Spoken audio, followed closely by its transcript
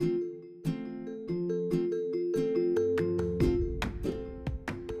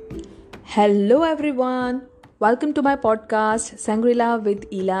Hello everyone. Welcome to my podcast Sangrila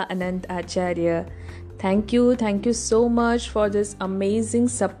with Ila Anant Acharya. Thank you so much for this amazing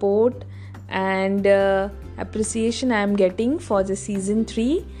support and appreciation I am getting for the season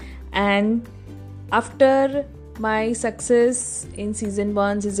 3. And after my success in season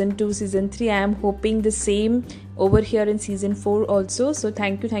 1, season 2, season 3, I am hoping the same over here in season 4 also. So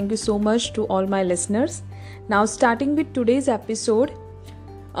thank you so much to all my listeners. Now starting with today's episode.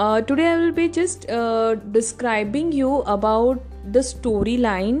 Today I will be just describing you about the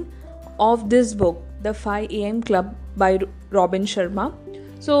storyline of this book, The 5 AM Club by Robin Sharma.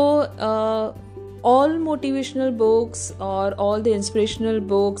 So all motivational books or all the inspirational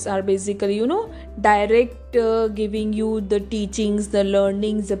books are basically, direct giving you the teachings, the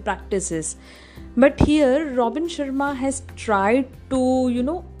learnings, the practices. But here Robin Sharma has tried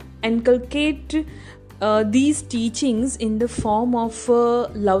to, inculcate these teachings in the form of a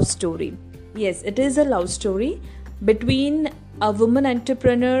love story. Yes, it is a love story between a woman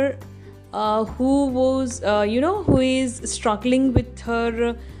entrepreneur who is struggling with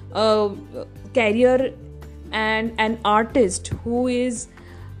her career, and an artist who is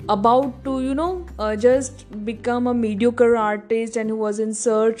about to just become a mediocre artist and who was in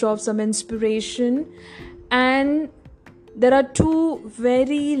search of some inspiration. And there are two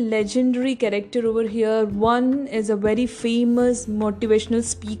very legendary characters over here. One is a very famous motivational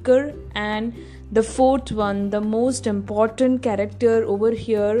speaker, and the fourth one, the most important character over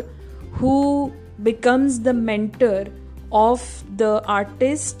here, who becomes the mentor of the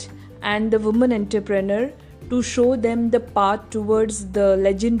artist and the woman entrepreneur to show them the path towards the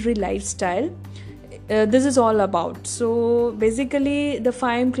legendary lifestyle. This is all about. So basically the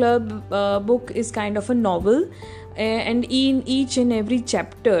 5am Club book is kind of a novel, and in each and every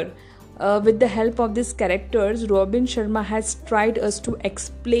chapter, with the help of these characters, Robin Sharma has tried us to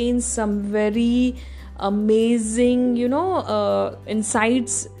explain some very amazing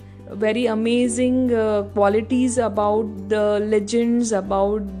insights, very amazing qualities about the legends,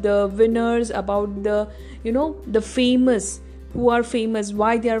 about the winners, about the the famous, who are famous,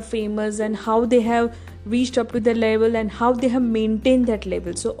 why they are famous, and how they have reached up to the level and how they have maintained that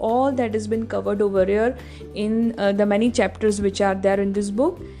level. So all that has been covered over here in the many chapters which are there in this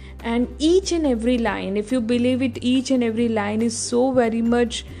book. And each and every line, if you believe it, each and every line is so very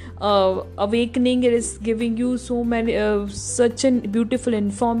much awakening. It is giving you so many such a beautiful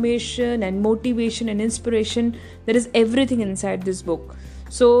information and motivation and inspiration. There is everything inside this book.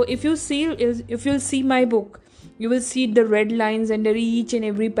 So if you'll see my book, you will see the red lines under each and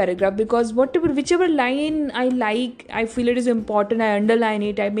every paragraph, because whichever line I like, I feel it is important, I underline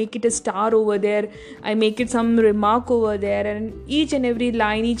it, I make it a star over there, I make it some remark over there, and each and every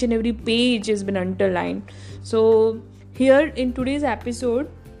line, each and every page has been underlined. So here in today's episode,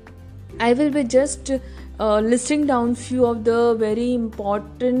 I will be just listing down few of the very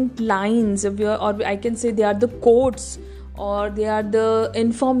important lines or I can say they are the quotes, or they are the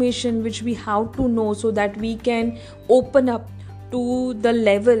information which we have to know so that we can open up to the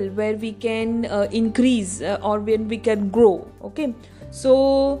level where we can increase or when we can grow. Okay,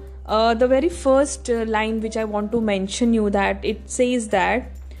 so the very first line which I want to mention you, that it says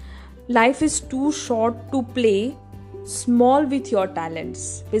that life is too short to play small with your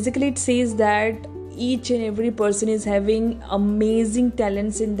talents. Basically it says that each and every person is having amazing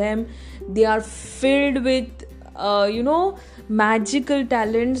talents in them. They are filled with magical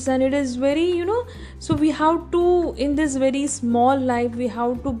talents, and it is very so we have to, in this very small life, we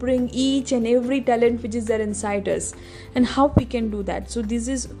have to bring each and every talent which is there inside us. And how we can do that? So this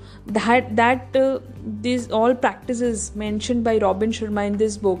is these all practices mentioned by Robin Sharma in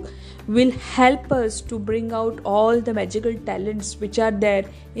this book will help us to bring out all the magical talents which are there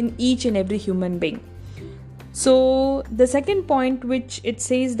in each and every human being. So the second point, which it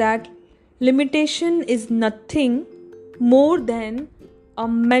says that limitation is nothing more than a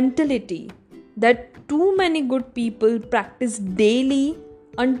mentality that too many good people practice daily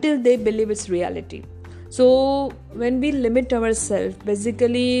until they believe it's reality. So when we limit ourselves,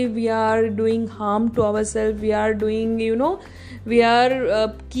 basically we are doing harm to ourselves. We are doing, we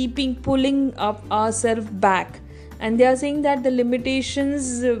are pulling up ourselves back. And they are saying that the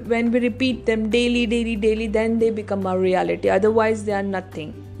limitations, when we repeat them daily, then they become our reality. Otherwise, they are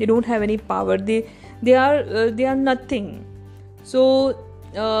nothing. They don't have any power. They are nothing. So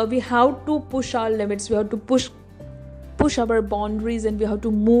we have to push our limits. We have to push our boundaries, and we have to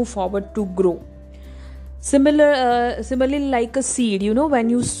move forward to grow. Similarly, like a seed,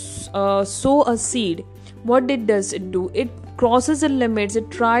 when you sow a seed, what does it do? It crosses the limits, it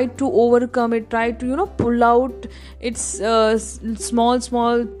tried to overcome, it tried to pull out its small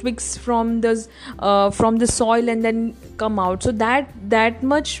twigs from the soil and then come out. So that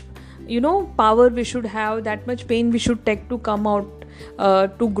much power we should have, that much pain we should take to come out,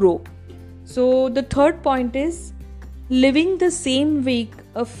 to grow. So the third point is living the same week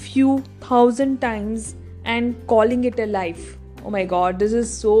a few thousand times and calling it a life. Oh my god, this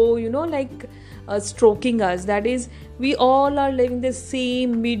is so like stroking us. That is, we all are living the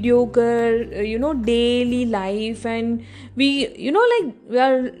same mediocre daily life, and we like we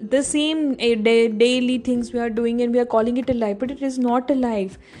are the same daily things we are doing, and we are calling it a life, but it is not a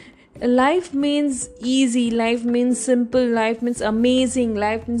life. Life means easy, life means simple, life means amazing,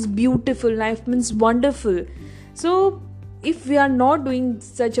 life means beautiful, life means wonderful. So if we are not doing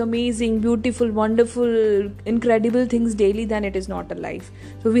such amazing, beautiful, wonderful, incredible things daily, then it is not a life.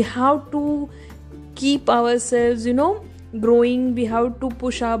 So we have to keep ourselves growing, we have to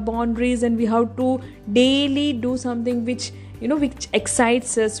push our boundaries, and we have to daily do something which which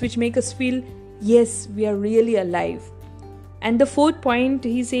excites us, which make us feel, yes, we are really alive. And the fourth point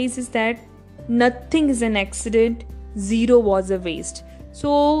he says is that nothing is an accident, zero was a waste.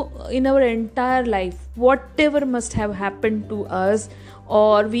 So in our entire life, whatever must have happened to us,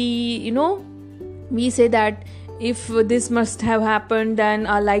 or we say that if this must have happened, then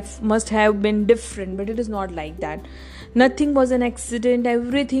our life must have been different, but it is not like that. Nothing was an accident,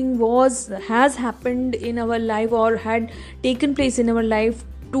 everything has happened in our life, or had taken place in our life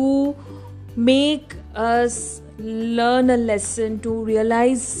to make us learn a lesson, to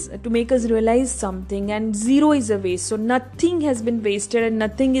make us realize something. And zero is a waste. So nothing has been wasted and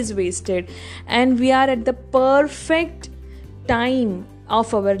nothing is wasted, and we are at the perfect time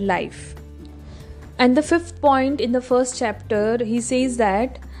of our life. And the fifth point in the first chapter, he says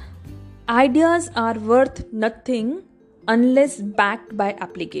that ideas are worth nothing unless backed by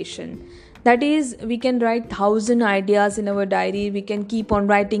application. That is, we can write 1,000 ideas in our diary, we can keep on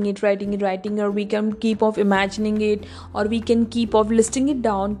writing it, or we can keep off imagining it, or we can keep off listing it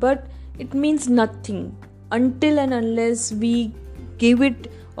down, but it means nothing until and unless we give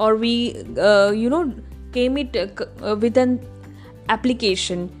it, or we came it with an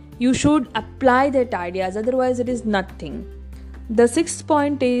application. You should apply that ideas, otherwise it is nothing. The sixth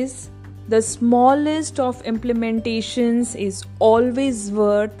point is the smallest of implementations is always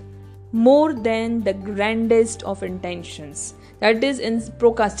worth more than the grandest of intentions. That is in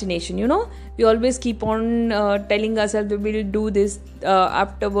procrastination. We always keep on telling ourselves we will do this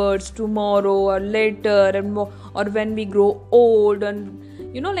afterwards, tomorrow, or later, and or when we grow old, and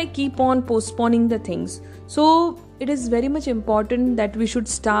like keep on postponing the things. So it is very much important that we should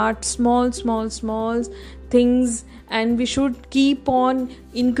start small things, and we should keep on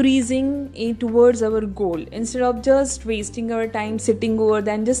increasing towards our goal, instead of just wasting our time sitting over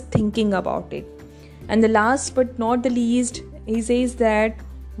there and just thinking about it. And the last but not the least, he says that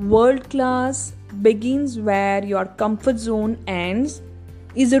world class begins where your comfort zone ends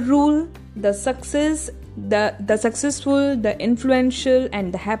is a rule the successful, the influential,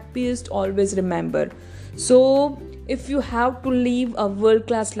 and the happiest always remember. So if you have to live a world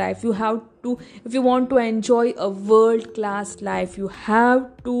class life, if you want to enjoy a world class life, you have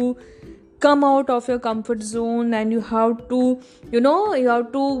to come out of your comfort zone, and you have to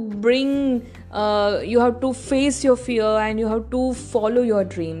face your fear, and you have to follow your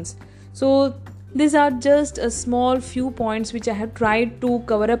dreams. So these are just a small few points which I have tried to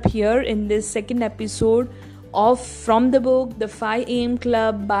cover up here in this second episode of From the Book, The 5 AM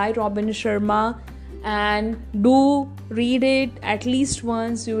Club by Robin Sharma. And do read it at least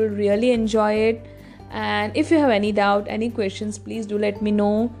once, you will really enjoy it. And if you have any doubt, any questions, please do let me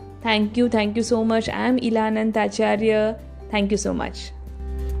know. Thank you so much. I am Ilanand Acharya. Thank you so much.